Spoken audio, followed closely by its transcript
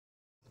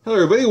Hello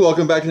everybody,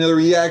 welcome back to another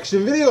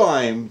reaction video.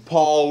 I'm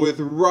Paul with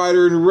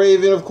Ryder and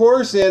Raven, of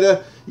course,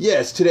 and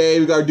yes, today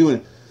we got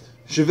doing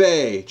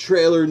Shivaay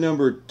trailer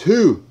number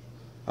 2.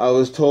 I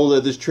was told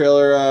that this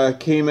trailer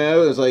came out.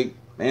 I was like,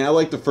 man, I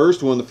like the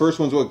first one. The first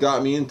one's what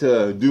got me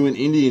into doing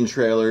Indian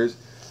trailers,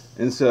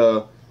 and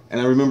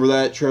I remember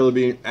that trailer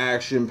being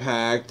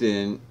action-packed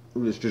and it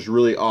was just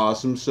really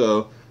awesome.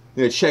 So I'm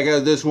gonna check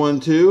out this one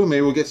too.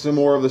 Maybe we'll get some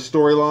more of the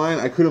storyline.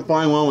 I couldn't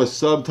find one with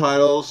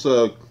subtitles,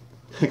 so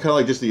kind of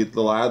like just the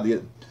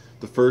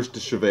first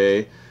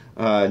Shivaay.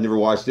 I never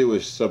watched it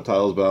with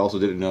subtitles, but I also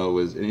didn't know it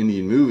was an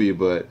Indian movie.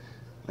 But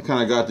I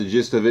kind of got the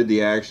gist of it.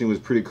 The action was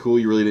pretty cool.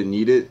 You really didn't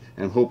need it,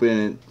 and I'm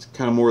hoping it's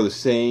kind of more of the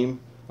same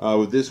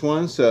with this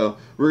one. So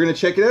we're gonna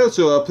check it out.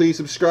 So please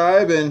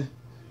subscribe, and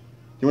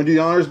you want to do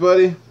the honors,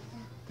 buddy?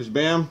 Just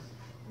bam.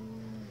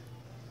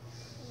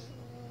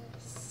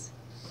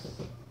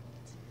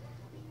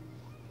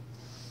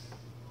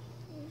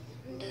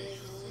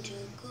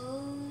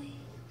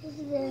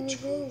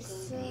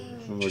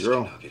 My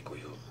girl.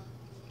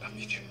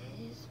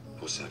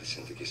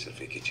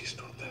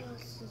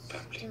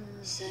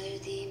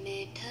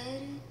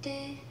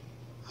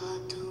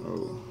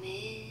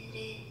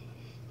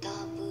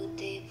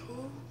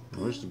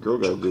 What's the girl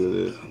got to do with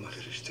it? What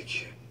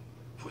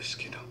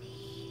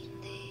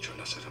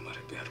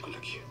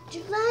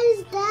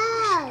is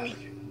that?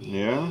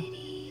 Yeah?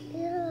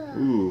 Yeah.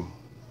 Ooh.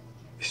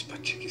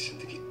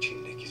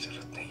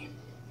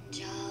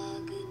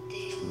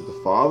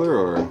 The father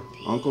or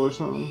uncle or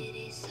something?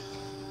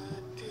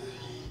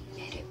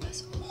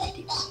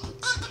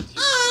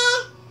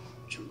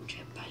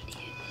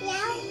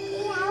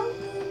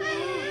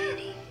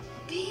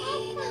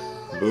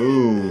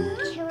 Boom.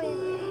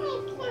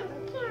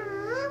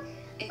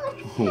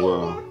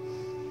 Wow.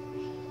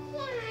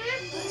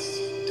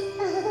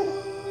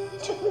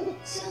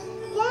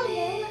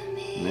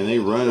 Man, they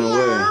run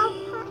away.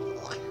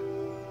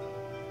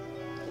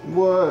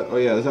 What? Oh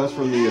yeah, that's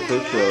from the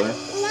first trailer.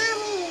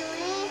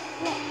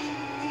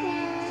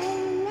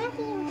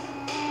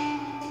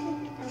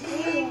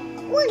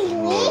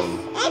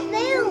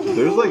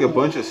 There's like a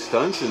bunch of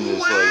stunts in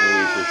this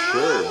movie for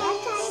sure.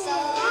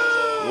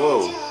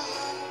 Whoa.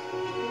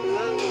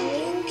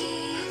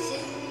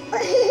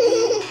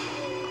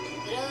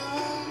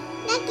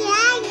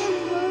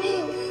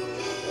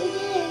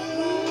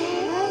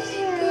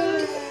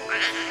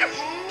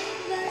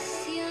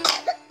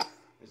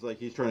 It's like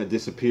he's trying to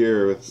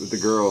disappear with the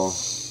girl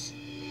so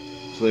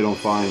they don't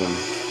find him.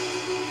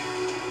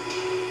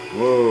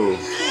 Whoa.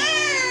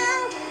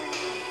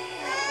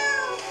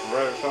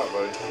 Right up top,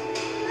 buddy.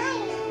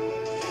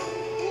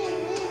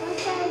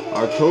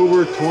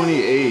 October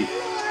 28th.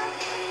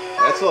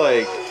 That's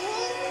like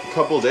a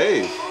couple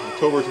days.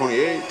 October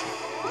 28th.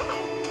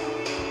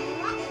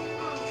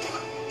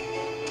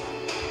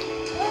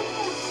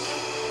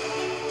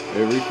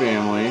 Every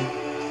family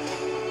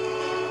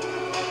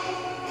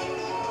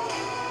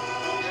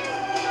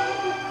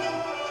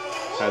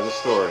has a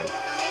story.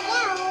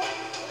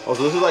 Oh,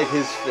 so this is like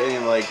his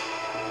fame, like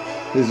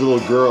his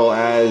little girl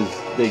as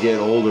they get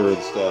older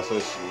and stuff. So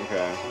it's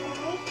okay.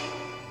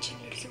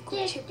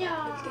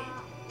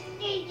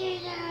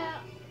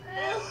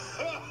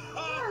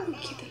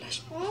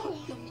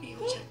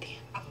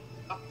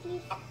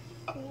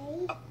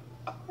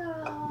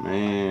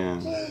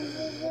 Man.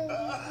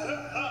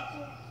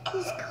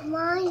 He's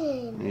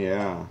crying.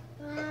 Yeah.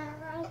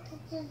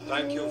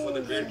 Thank you for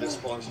the great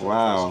response.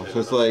 Wow. So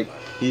it's like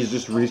he's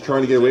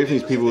trying to get away from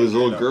these people with his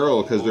little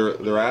girl because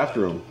they're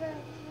after him.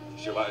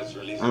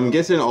 I'm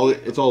guessing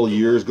it's all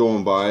years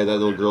going by. That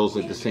little girl's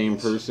like the same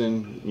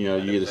person. You know,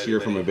 you get to see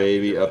her from a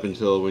baby up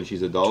until when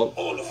she's adult.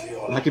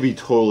 I could be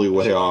totally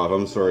way off.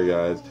 I'm sorry,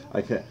 guys.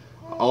 I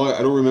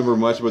don't remember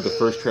much about the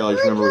first trailer. I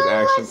just remember it was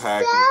action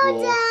packed and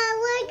cool.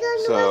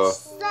 So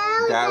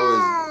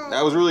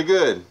that was really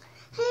good.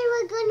 Hey,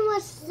 we're gonna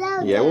watch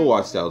Zelda. Yeah, we'll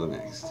watch Zelda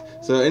next.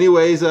 So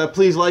anyways,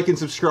 please like and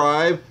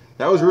subscribe.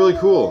 That was really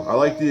cool. I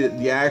like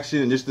the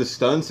action and just the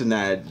stunts and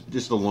that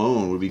just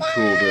alone would be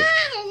cool to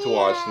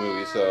watch the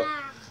movie. So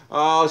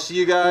I'll see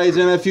you guys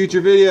in a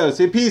future video.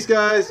 Say peace,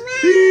 guys.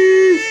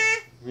 Peace.